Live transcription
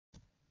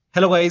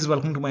Hello guys,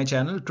 welcome to my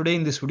channel. Today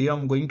in this video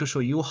I'm going to show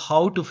you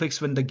how to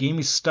fix when the game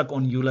is stuck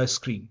on EULA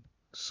screen.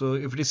 So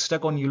if it is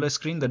stuck on EULA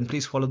screen, then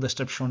please follow the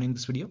steps shown in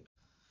this video.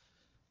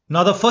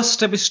 Now the first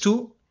step is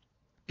to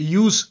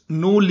use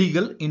no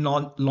legal in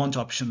launch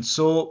options.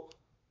 So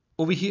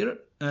over here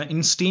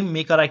in Steam,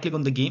 make a right click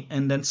on the game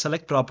and then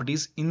select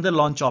properties. In the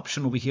launch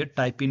option over here,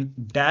 type in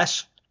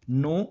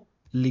 -no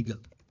legal.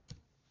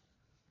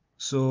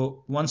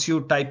 So once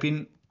you type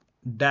in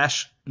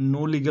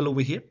 -no legal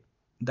over here,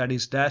 that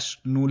is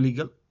 -no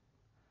legal.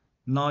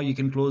 Now you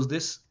can close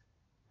this.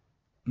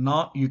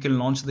 Now you can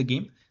launch the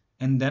game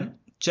and then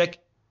check.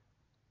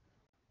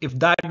 If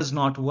that does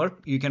not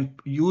work, you can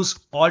use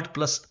Alt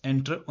plus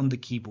Enter on the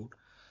keyboard.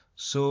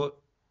 So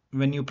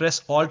when you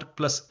press Alt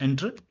plus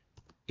Enter,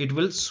 it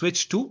will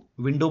switch to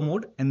window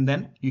mode and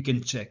then you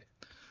can check.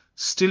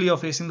 Still you're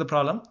facing the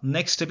problem.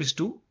 Next step is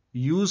to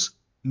use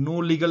no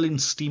legal in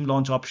Steam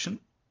launch option,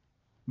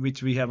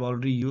 which we have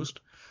already used.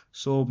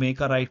 So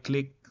make a right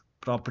click,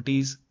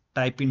 properties,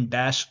 type in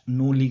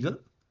 -no legal.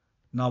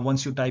 Now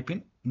once you type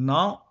in,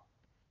 now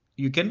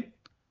you can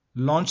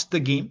launch the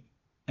game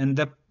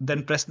and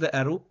then press the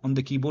arrow on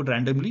the keyboard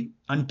randomly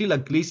until a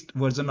glitched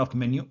version of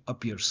menu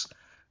appears.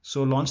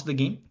 So launch the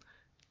game.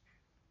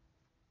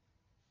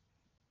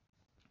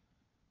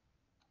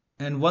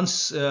 And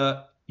once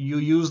you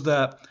use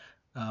the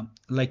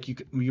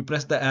you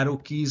press the arrow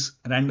keys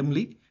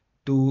randomly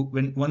to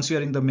once you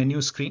are in the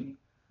menu screen.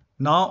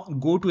 Now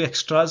go to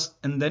extras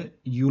and then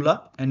EULA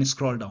and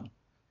scroll down.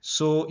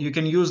 So you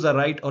can use the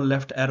right or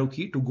left arrow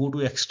key to go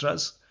to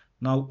extras.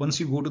 Now once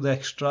you go to the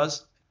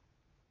extras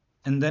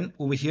and then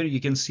over here you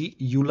can see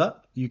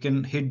EULA, you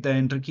can hit the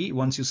enter key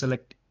once you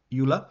select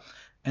EULA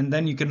and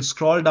then you can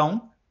scroll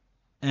down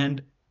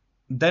and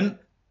then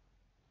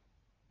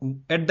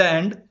at the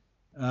end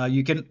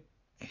you can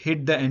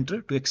hit the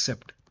enter to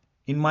accept.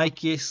 In my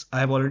case I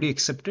have already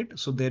accepted,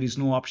 so there is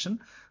no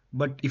option.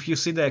 But if you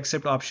see the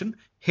accept option,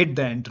 hit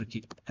the enter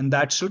key and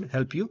that should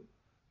help you.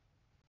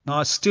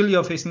 Now still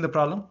you're facing the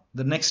problem.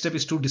 The next step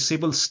is to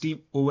disable Steam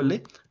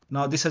overlay.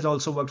 Now this has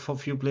also worked for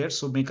few players.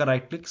 So make a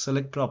right click,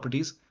 select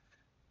properties,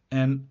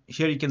 and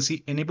here you can see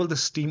enable the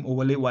Steam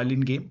overlay while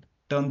in game.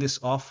 Turn this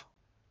off.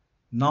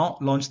 Now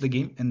launch the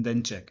game and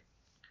then check.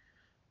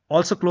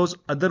 Also close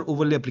other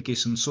overlay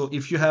applications. So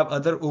if you have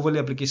other overlay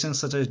applications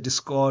such as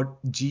Discord,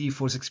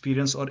 GeForce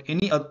Experience or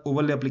any other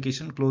overlay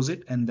application, close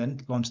it and then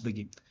launch the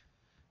game.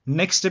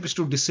 Next step is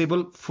to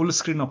disable full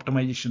screen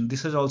optimization.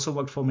 This has also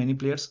worked for many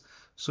players.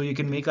 So you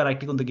can make a right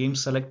click on the game,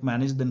 select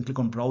manage, then click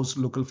on browse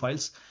local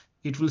files.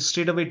 It will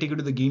straight away take you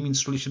to the game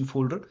installation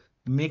folder.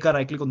 Make a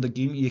right click on the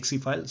game exe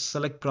file,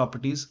 select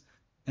properties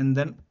and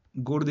then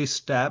go to this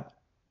tab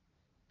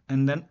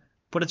and then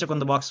put a check on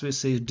the box which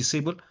says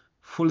disable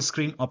full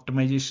screen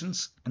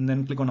optimizations and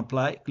then click on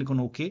apply, click on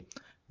OK,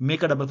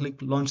 make a double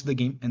click, launch the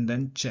game and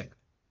then check.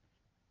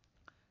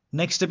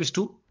 Next step is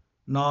to,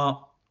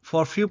 now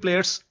for few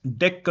players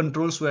deck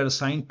controls were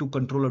assigned to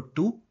controller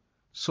 2,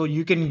 so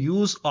you can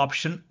use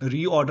option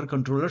reorder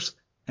controllers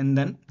and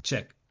then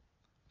check.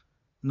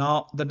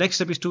 Now the next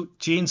step is to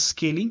change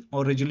scaling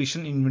or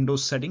resolution in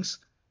Windows settings.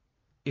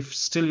 If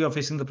still you are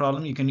facing the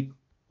problem, you can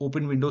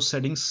open Windows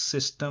settings,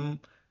 system,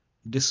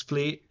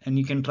 display, and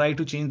you can try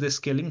to change the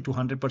scaling to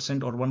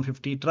 100% or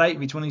 150. Try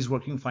which one is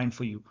working fine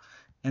for you,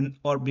 and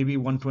or maybe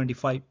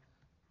 125.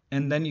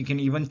 And then you can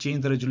even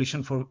change the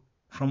resolution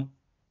from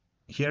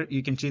here.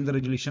 You can change the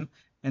resolution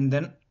and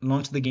then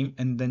launch the game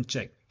and then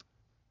check.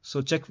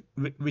 So check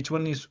which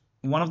one is,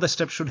 one of the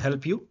steps should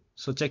help you.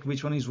 So check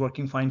which one is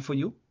working fine for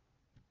you.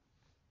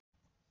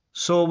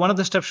 So one of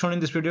the steps shown in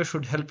this video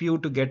should help you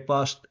to get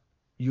past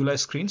EULA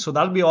screen. So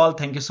that'll be all.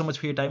 Thank you so much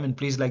for your time and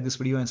please like this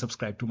video and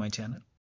subscribe to my channel.